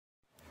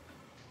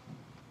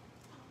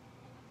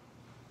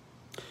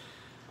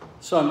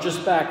So I'm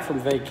just back from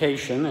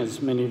vacation,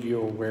 as many of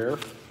you are aware.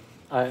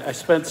 I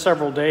spent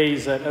several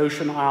days at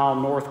Ocean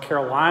Isle, North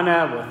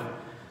Carolina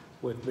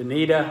with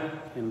Benita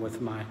and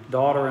with my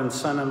daughter and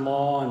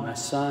son-in-law and my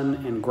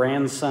son and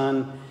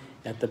grandson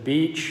at the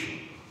beach.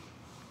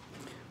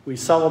 We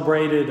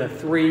celebrated a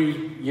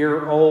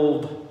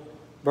 3-year-old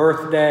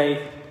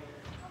birthday.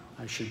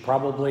 I should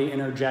probably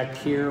interject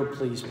here.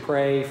 Please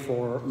pray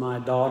for my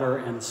daughter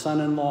and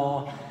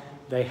son-in-law.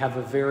 They have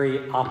a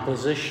very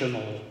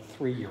oppositional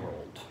 3-year-old.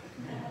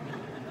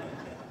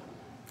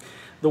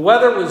 The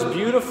weather was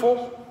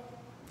beautiful.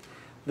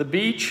 The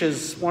beach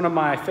is one of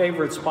my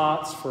favorite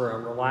spots for a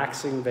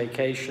relaxing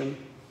vacation.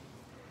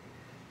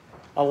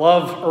 I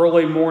love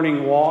early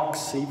morning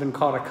walks, even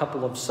caught a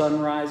couple of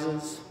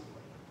sunrises.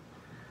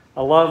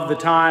 I love the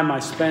time I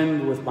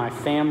spend with my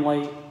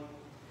family.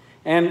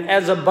 And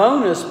as a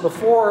bonus,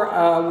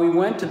 before we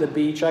went to the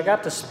beach, I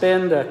got to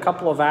spend a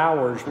couple of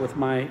hours with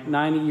my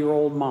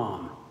 90-year-old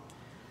mom.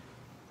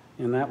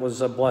 And that was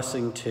a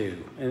blessing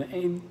too.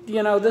 And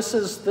you know, this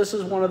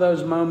is one of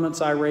those moments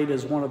I rate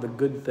as one of the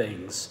good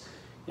things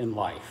in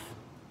life.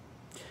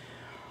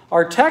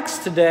 Our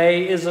text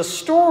today is a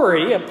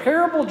story, a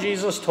parable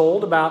Jesus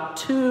told about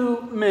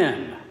 2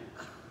 men.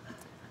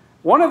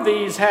 One of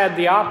these had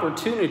the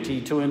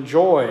opportunity to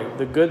enjoy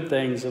the good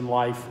things in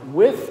life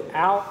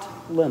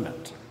without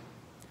limit.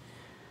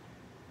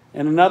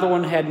 And another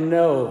one had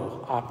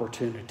no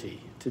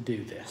opportunity to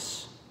do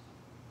this.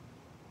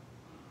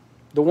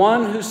 The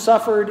one who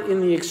suffered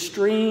in the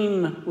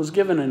extreme was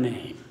given a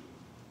name,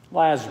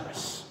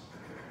 Lazarus.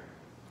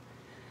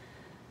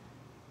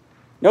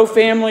 No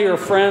family or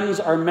friends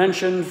are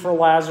mentioned for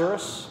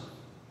Lazarus.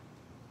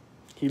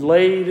 He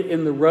laid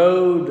in the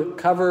road,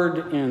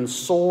 covered in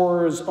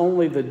sores,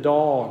 only the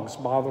dogs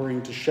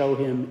bothering to show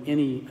him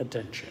any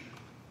attention.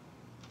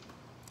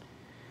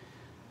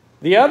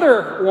 The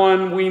other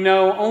one we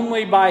know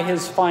only by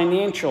his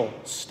financial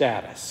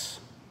status.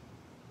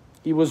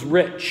 He was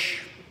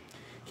rich.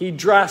 He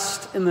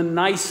dressed in the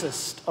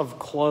nicest of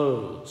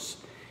clothes.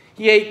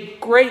 He ate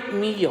great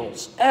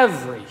meals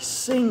every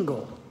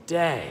single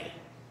day.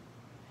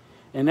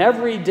 And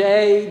every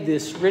day,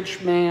 this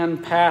rich man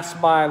passed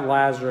by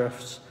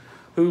Lazarus,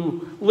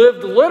 who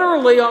lived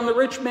literally on the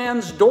rich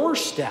man's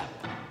doorstep.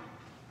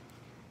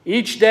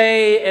 Each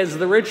day, as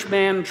the rich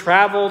man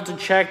traveled to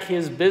check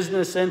his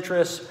business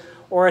interests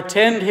or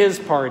attend his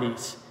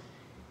parties,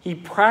 he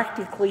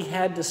practically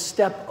had to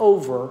step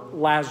over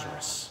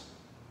Lazarus.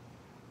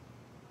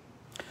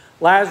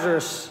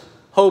 Lazarus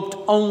hoped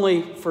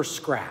only for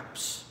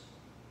scraps.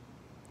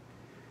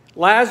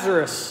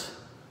 Lazarus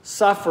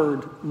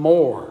suffered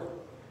more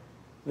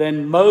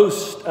than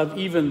most of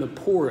even the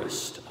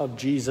poorest of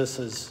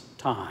Jesus'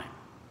 time.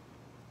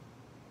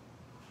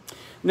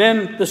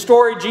 Then the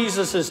story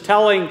Jesus is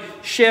telling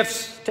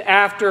shifts to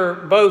after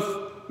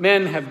both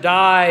men have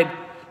died.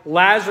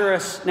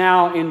 Lazarus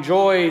now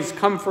enjoys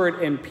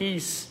comfort and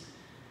peace,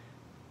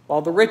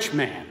 while the rich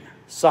man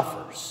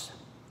suffers.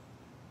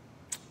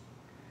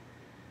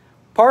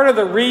 Part of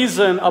the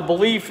reason a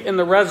belief in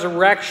the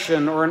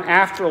resurrection or an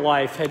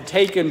afterlife had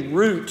taken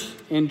root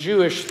in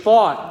Jewish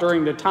thought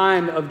during the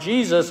time of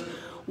Jesus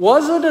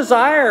was a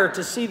desire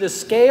to see the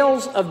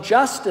scales of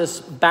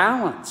justice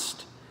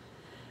balanced.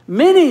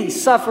 Many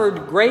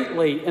suffered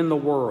greatly in the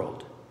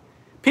world.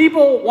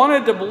 People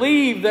wanted to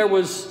believe there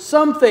was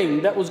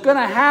something that was going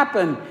to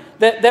happen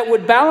that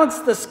would balance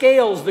the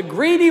scales. The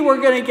greedy were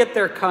going to get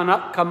their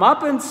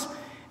comeuppance,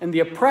 and the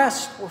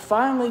oppressed were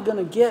finally going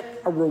to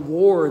get a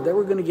reward. They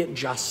were going to get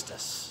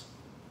justice.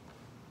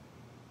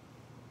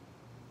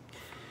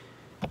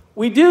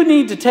 We do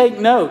need to take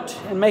note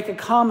and make a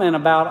comment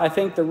about, I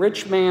think, the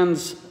rich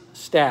man's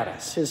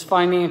status, his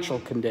financial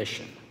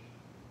condition.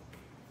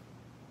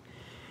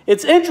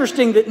 It's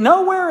interesting that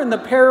nowhere in the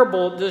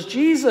parable does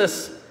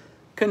Jesus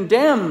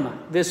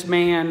condemn this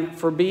man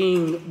for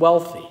being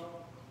wealthy.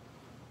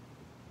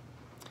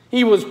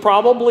 He was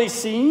probably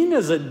seen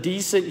as a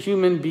decent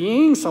human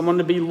being, someone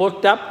to be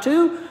looked up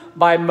to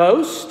by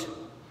most.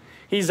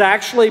 He's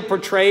actually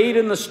portrayed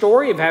in the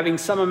story of having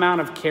some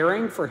amount of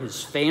caring for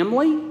his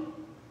family,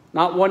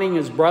 not wanting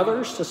his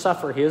brothers to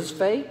suffer his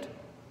fate.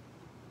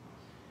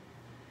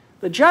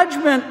 The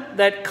judgment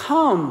that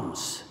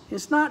comes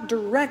is not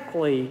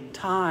directly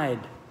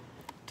tied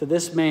to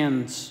this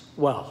man's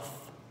wealth.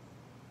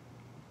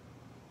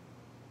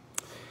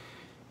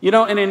 You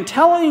know, and in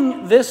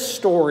telling this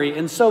story,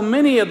 and so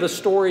many of the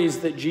stories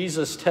that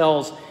Jesus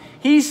tells,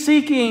 he's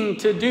seeking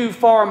to do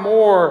far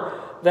more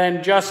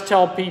than just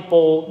tell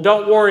people,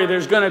 don't worry,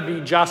 there's going to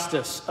be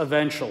justice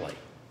eventually.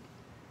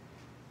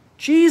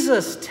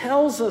 Jesus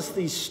tells us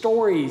these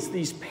stories,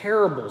 these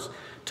parables,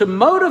 to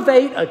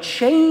motivate a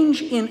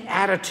change in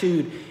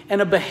attitude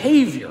and a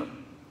behavior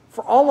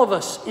for all of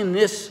us in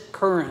this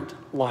current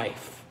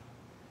life.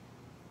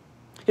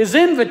 His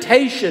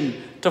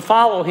invitation to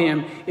follow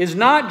him is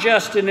not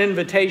just an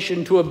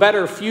invitation to a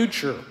better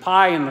future,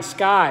 pie in the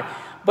sky,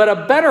 but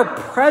a better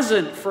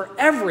present for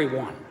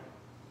everyone.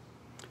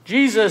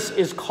 Jesus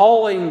is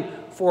calling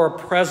for a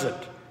present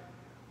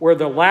where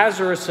the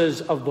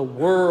Lazaruses of the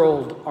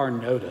world are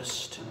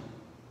noticed.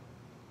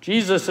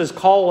 Jesus is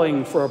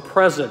calling for a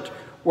present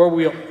where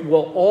we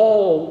will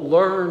all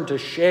learn to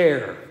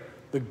share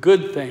the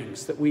good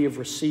things that we have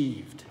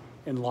received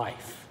in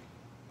life.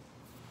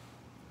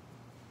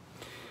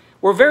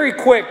 We're very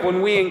quick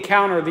when we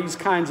encounter these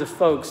kinds of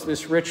folks,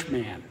 this rich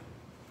man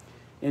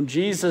in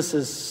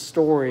Jesus'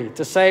 story,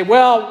 to say,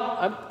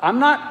 well, I'm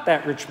not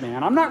that rich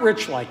man. I'm not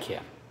rich like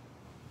him.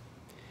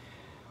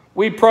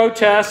 We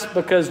protest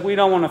because we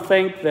don't want to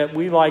think that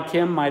we, like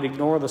him, might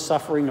ignore the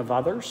suffering of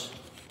others.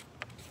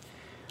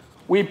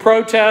 We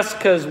protest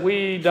because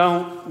we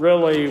don't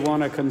really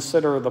want to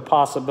consider the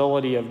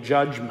possibility of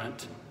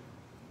judgment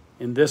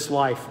in this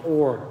life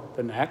or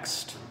the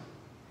next.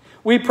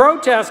 We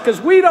protest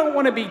because we don't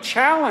want to be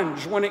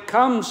challenged when it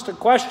comes to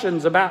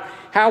questions about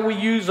how we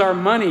use our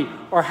money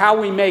or how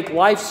we make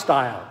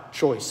lifestyle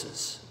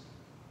choices.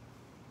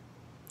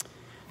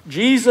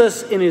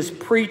 Jesus in his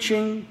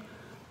preaching,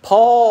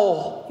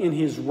 Paul in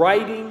his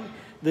writing,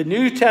 the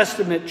New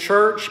Testament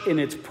church in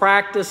its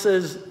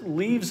practices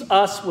leaves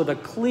us with a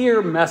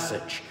clear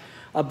message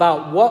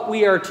about what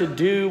we are to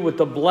do with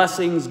the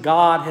blessings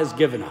God has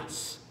given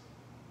us.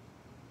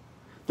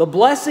 The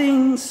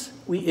blessings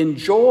we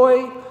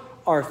enjoy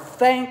are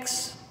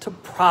thanks to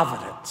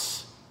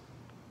providence.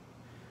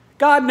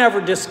 God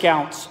never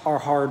discounts our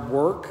hard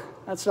work.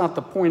 That's not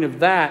the point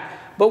of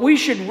that. But we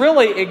should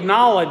really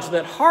acknowledge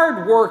that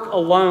hard work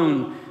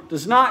alone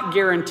does not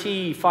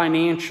guarantee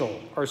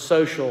financial or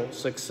social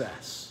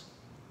success.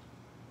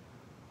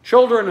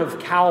 Children of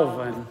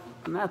Calvin,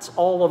 and that's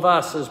all of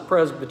us as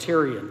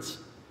Presbyterians,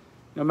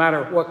 no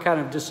matter what kind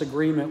of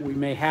disagreement we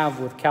may have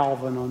with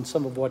Calvin on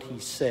some of what he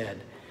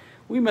said,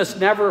 we must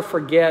never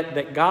forget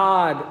that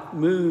God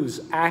moves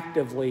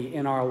actively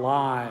in our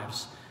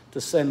lives to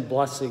send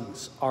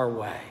blessings our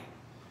way.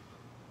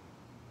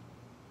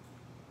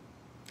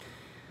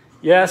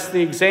 Yes,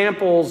 the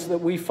examples that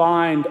we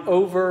find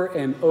over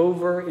and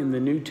over in the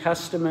New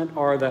Testament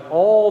are that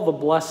all the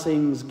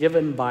blessings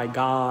given by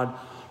God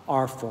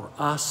are for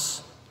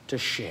us to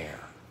share.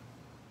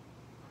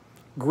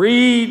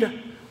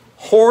 Greed,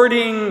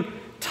 hoarding,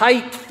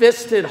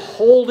 tight-fisted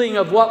holding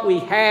of what we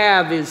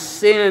have is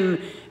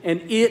sin,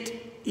 and it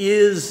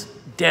is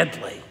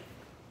deadly.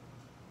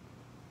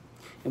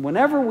 And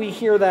whenever we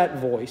hear that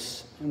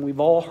voice, and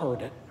we've all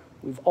heard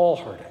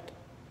it,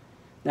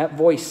 that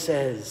voice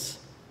says,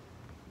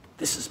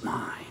 "This is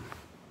mine.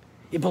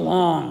 It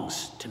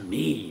belongs to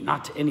me,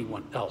 not to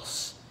anyone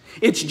else.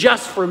 It's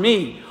just for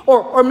me,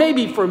 or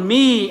maybe for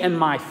me and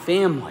my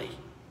family."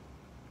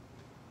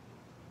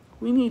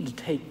 We need to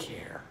take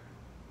care.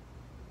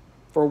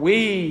 For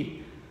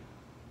we,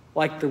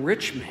 like the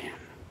rich man,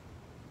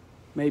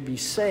 may be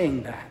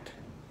saying that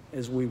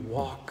as we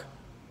walk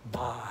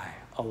by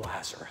a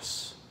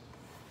Lazarus.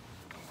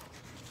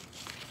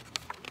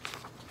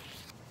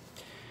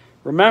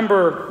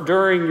 Remember,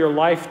 during your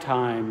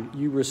lifetime,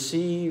 you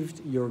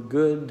received your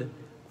good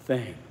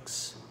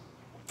things.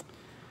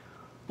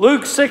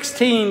 Luke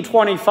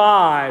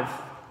 16:25,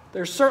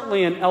 there's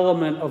certainly an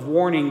element of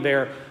warning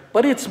there,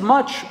 but it's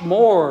much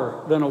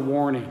more than a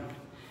warning.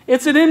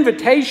 It's an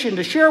invitation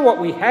to share what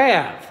we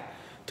have,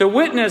 to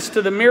witness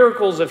to the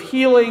miracles of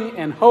healing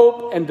and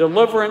hope and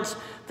deliverance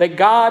that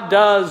God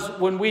does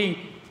when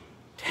we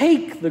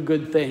take the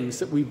good things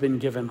that we've been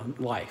given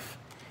in life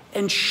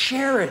and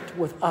share it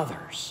with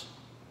others.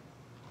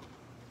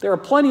 There are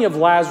plenty of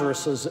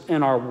Lazaruses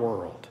in our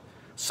world,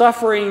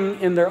 suffering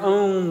in their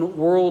own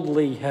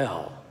worldly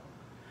hell.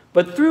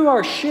 But through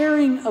our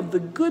sharing of the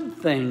good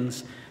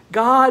things,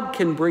 God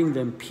can bring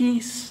them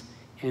peace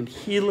and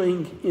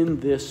healing in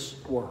this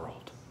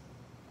world.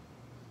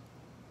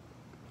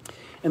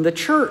 And the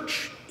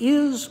church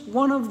is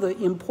one of the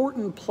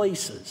important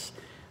places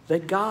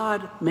that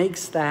God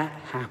makes that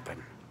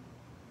happen.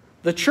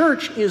 The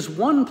church is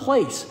one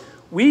place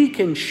we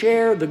can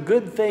share the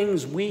good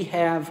things we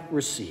have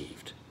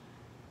received.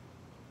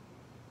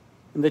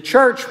 And the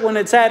church, when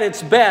it's at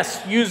its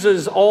best,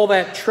 uses all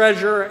that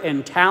treasure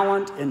and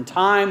talent and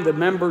time the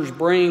members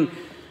bring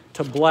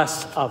to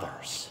bless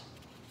others.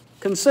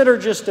 Consider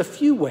just a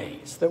few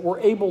ways that we're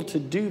able to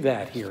do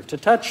that here, to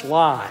touch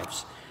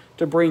lives,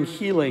 to bring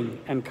healing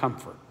and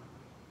comfort.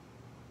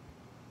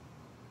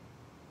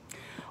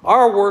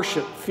 Our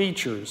worship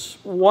features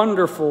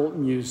wonderful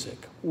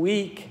music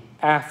week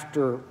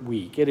after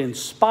week. It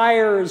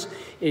inspires,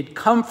 it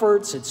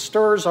comforts, it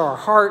stirs our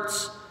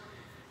hearts.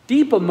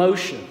 Deep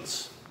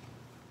emotions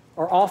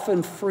are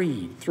often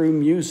freed through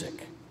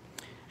music.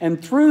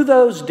 And through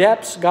those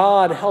depths,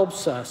 God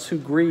helps us who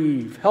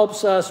grieve,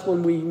 helps us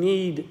when we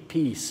need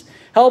peace,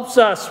 helps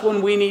us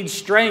when we need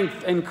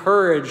strength and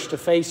courage to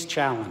face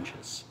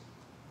challenges.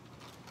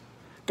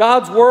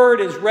 God's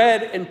word is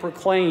read and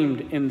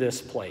proclaimed in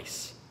this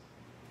place.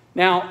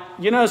 Now,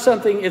 you know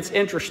something? It's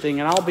interesting,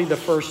 and I'll be the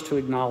first to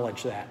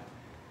acknowledge that.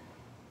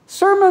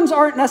 Sermons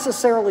aren't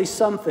necessarily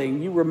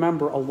something you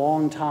remember a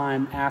long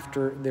time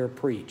after they're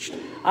preached.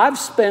 I've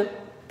spent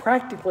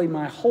practically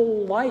my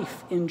whole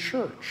life in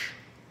church.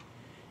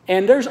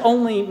 And there's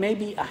only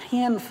maybe a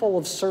handful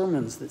of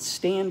sermons that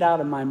stand out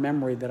in my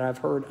memory that I've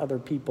heard other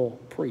people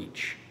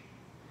preach.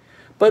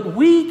 But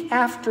week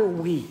after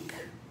week,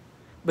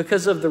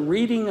 because of the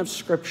reading of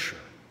Scripture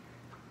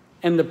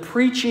and the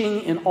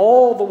preaching in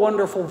all the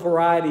wonderful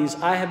varieties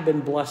I have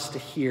been blessed to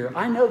hear,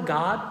 I know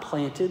God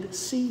planted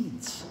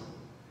seeds.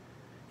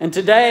 And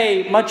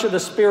today, much of the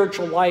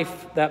spiritual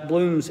life that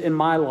blooms in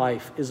my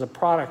life is a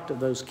product of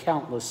those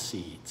countless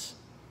seeds.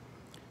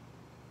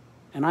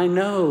 And I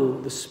know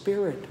the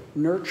Spirit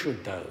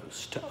nurtured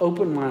those to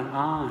open my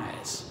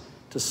eyes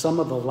to some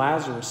of the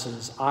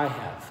Lazaruses I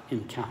have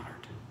encountered.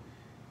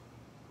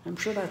 I'm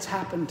sure that's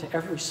happened to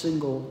every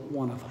single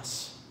one of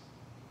us.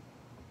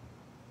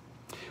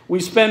 We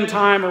spend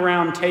time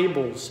around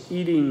tables,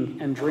 eating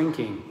and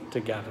drinking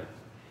together.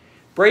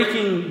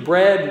 Breaking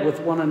bread with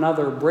one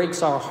another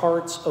breaks our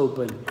hearts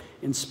open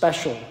in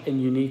special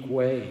and unique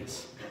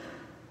ways.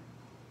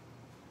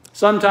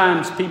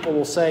 Sometimes people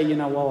will say,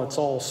 well, it's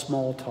all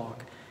small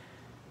talk.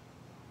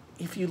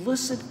 If you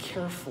listen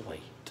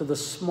carefully to the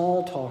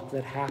small talk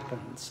that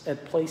happens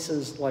at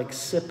places like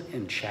Sip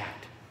and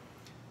Chat,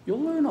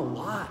 you'll learn a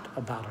lot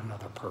about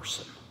another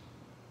person.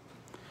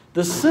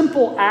 The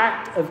simple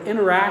act of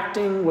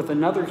interacting with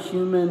another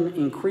human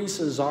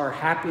increases our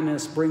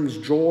happiness, brings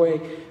joy,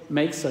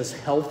 makes us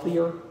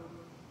healthier.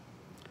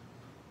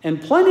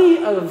 And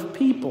plenty of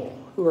people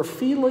who are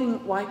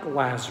feeling like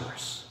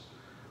Lazarus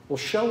will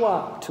show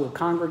up to a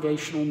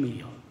congregational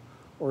meal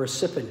or a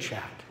Sip and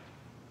Chat.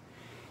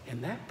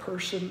 And that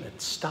person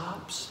that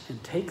stops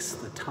and takes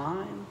the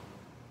time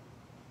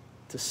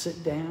to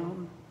sit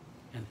down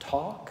and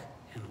talk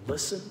and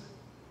listen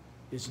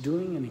is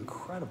doing an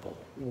incredible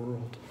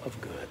world of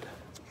good.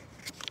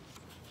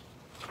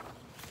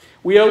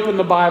 We open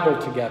the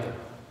Bible together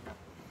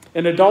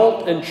in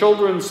adult and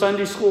children's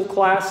Sunday school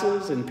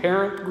classes, in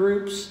parent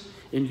groups,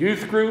 in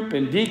youth group,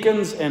 in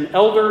deacons and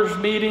elders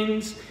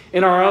meetings,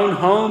 in our own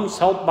homes,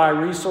 helped by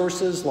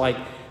resources like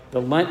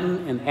the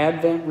Lenten and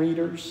Advent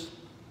readers.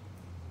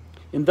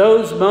 In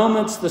those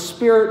moments, the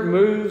Spirit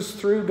moves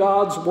through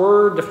God's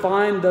Word to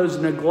find those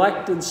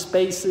neglected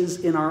spaces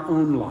in our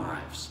own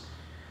lives,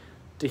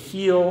 to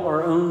heal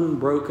our own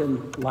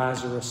broken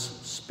Lazarus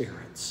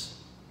spirits.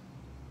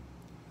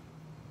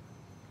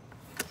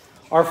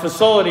 Our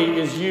facility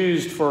is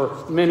used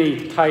for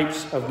many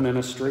types of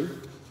ministry.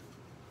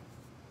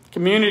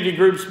 Community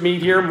groups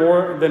meet here,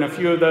 more than a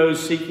few of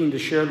those seeking to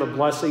share the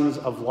blessings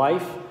of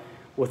life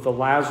with the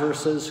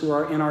Lazaruses who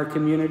are in our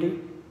community.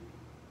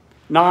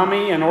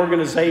 NAMI, an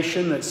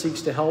organization that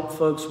seeks to help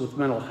folks with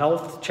mental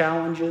health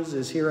challenges,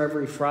 is here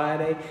every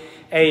Friday.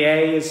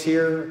 AA is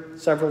here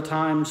several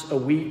times a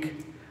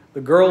week.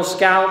 The Girl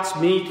Scouts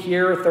meet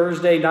here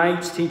Thursday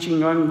nights, teaching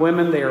young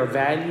women they are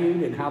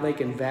valued and how they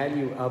can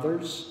value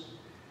others.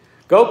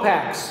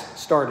 GoPax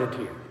started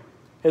here,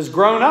 has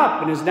grown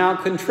up and is now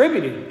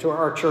contributing to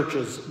our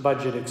church's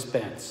budget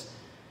expense.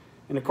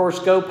 And of course,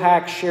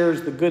 GoPax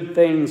shares the good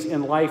things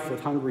in life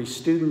with hungry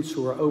students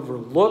who are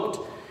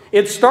overlooked.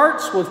 It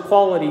starts with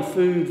quality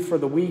food for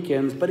the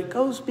weekends, but it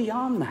goes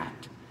beyond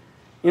that.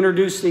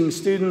 Introducing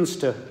students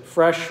to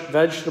fresh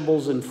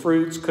vegetables and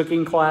fruits,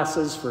 cooking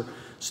classes for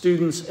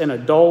students and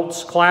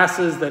adults,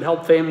 classes that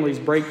help families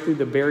break through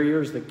the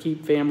barriers that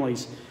keep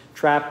families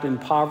trapped in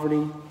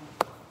poverty.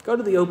 Go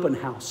to the open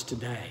house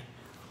today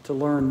to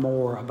learn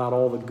more about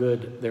all the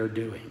good they're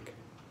doing.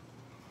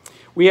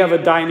 We have a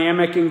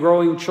dynamic and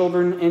growing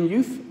children and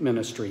youth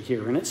ministry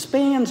here, and it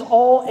spans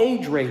all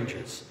age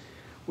ranges.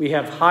 We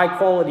have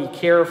high-quality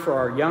care for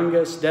our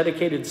youngest,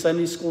 dedicated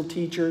Sunday school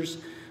teachers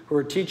who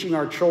are teaching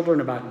our children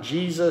about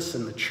Jesus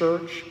and the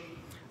church,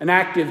 an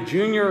active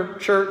junior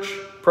church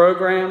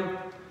program.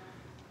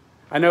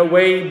 I know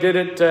Wade did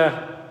it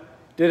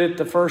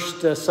the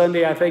first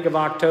Sunday, I think, of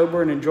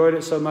October and enjoyed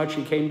it so much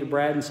he came to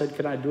Brad and said,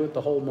 "Can I do it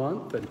the whole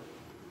month?" And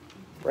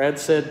Brad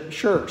said,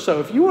 "Sure." So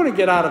if you want to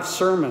get out of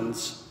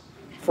sermons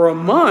for a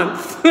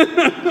month,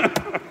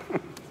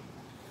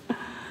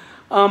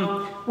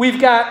 we've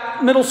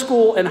got middle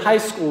school and high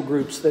school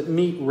groups that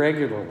meet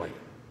regularly.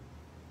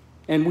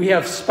 And we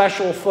have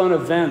special fun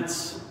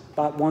events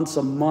about once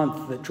a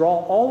month that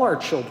draw all our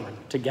children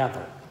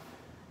together,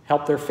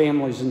 help their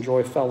families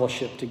enjoy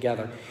fellowship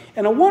together.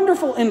 And a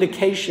wonderful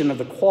indication of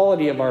the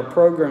quality of our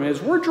program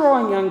is we're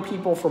drawing young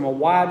people from a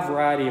wide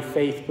variety of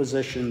faith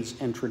positions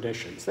and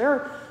traditions. There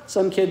are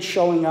some kids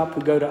showing up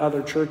who go to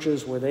other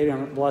churches where they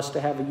aren't blessed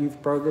to have a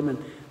youth program, and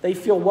they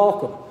feel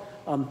welcome.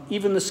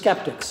 Even the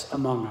skeptics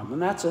among them,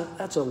 and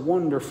that's a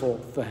wonderful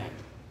thing.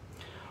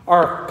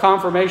 Our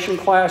confirmation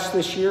class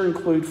this year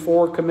include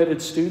 4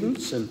 committed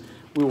students, and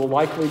we will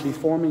likely be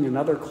forming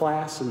another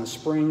class in the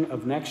spring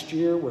of next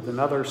year with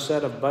another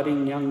set of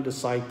budding young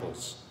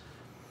disciples.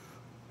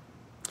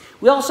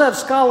 We also have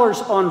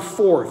Scholars on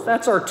Fourth.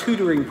 That's our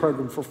tutoring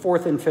program for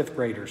 4th and 5th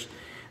graders.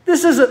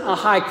 This isn't a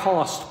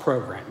high-cost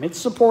program. It's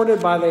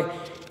supported by the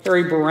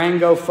Harry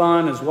Barango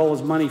Fund as well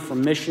as money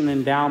from mission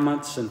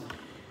endowments, and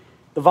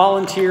the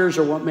volunteers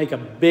are what make a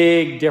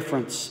big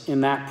difference in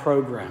that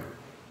program.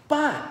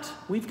 But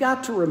we've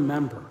got to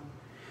remember,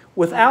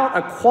 without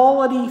a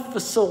quality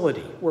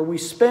facility where we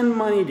spend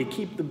money to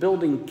keep the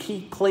building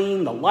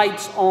clean, the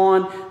lights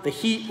on, the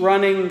heat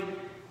running,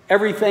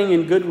 everything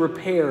in good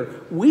repair,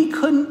 we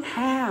couldn't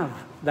have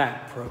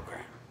that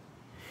program.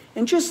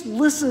 And just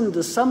listen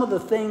to some of the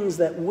things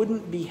that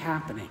wouldn't be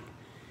happening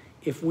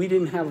if we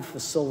didn't have a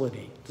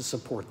facility to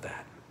support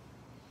that.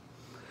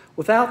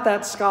 Without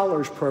that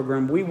scholars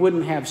program, we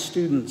wouldn't have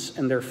students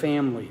and their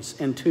families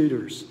and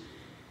tutors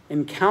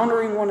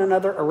encountering one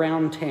another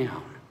around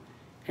town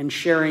and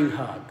sharing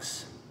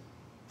hugs.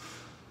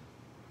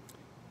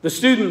 The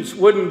students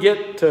wouldn't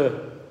get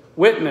to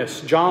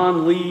witness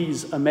John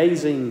Lee's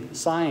amazing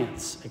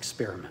science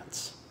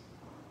experiments.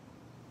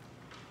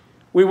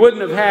 We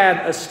wouldn't have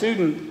had a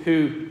student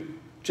who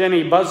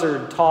Jenny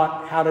Buzzard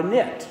taught how to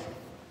knit,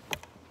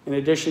 in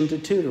addition to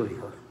tutoring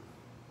her.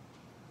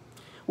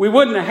 We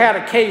wouldn't have had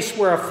a case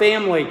where a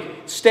family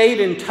stayed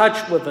in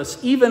touch with us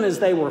even as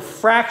they were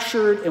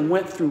fractured and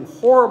went through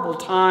horrible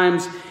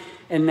times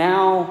and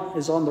now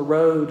is on the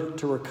road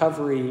to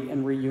recovery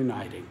and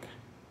reuniting.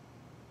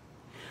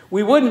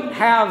 We wouldn't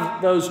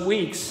have those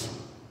weeks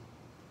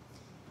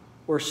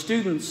where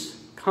students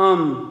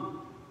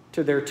come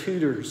to their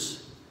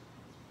tutors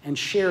and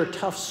share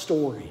tough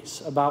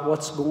stories about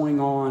what's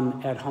going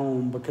on at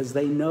home because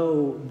they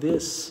know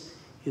this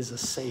is a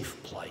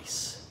safe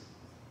place.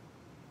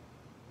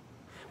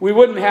 We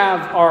wouldn't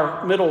have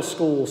our middle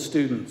school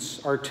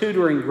students, our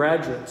tutoring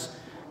graduates,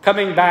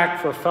 coming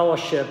back for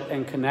fellowship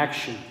and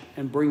connection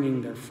and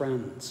bringing their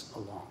friends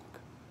along.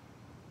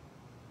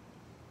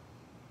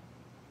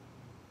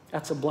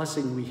 That's a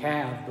blessing we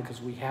have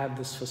because we have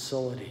this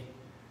facility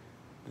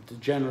that the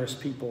generous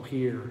people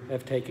here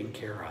have taken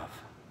care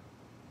of.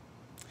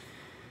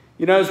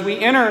 You know, as we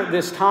enter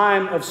this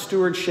time of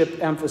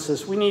stewardship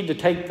emphasis, we need to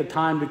take the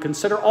time to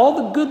consider all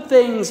the good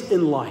things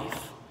in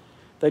life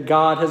that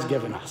God has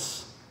given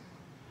us.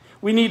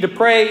 We need to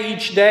pray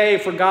each day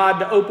for God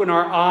to open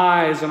our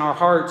eyes and our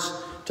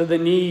hearts to the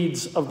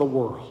needs of the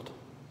world.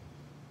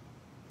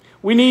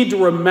 We need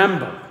to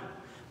remember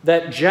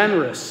that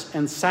generous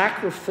and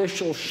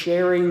sacrificial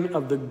sharing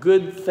of the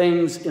good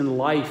things in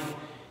life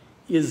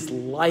is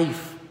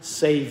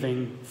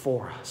life-saving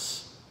for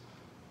us.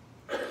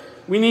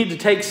 We need to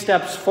take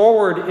steps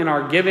forward in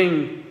our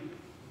giving,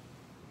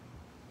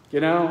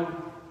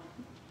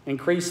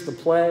 increase the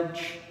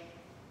pledge,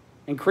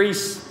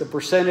 increase the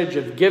percentage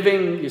of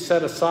giving you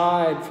set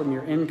aside from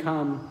your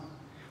income.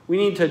 We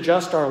need to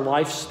adjust our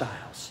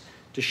lifestyles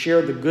to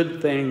share the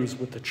good things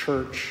with the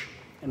church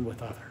and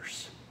with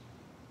others.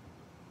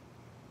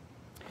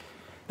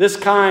 This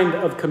kind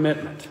of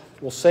commitment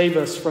will save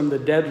us from the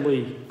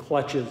deadly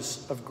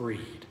clutches of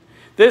greed.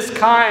 This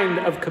kind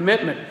of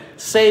commitment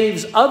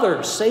saves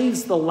others,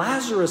 saves the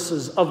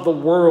Lazaruses of the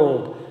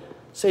world,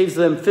 saves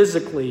them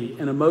physically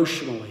and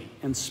emotionally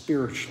and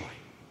spiritually.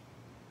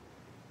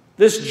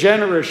 This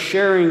generous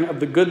sharing of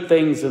the good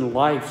things in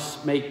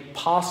life make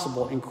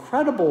possible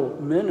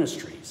incredible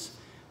ministries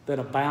that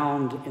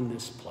abound in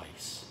this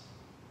place.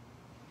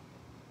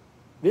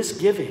 This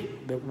giving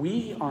that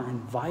we are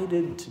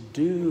invited to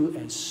do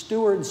as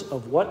stewards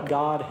of what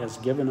God has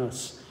given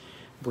us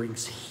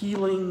brings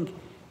healing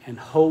and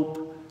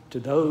hope to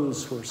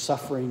those who are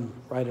suffering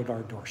right at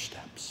our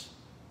doorsteps.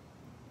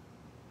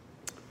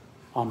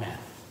 Amen.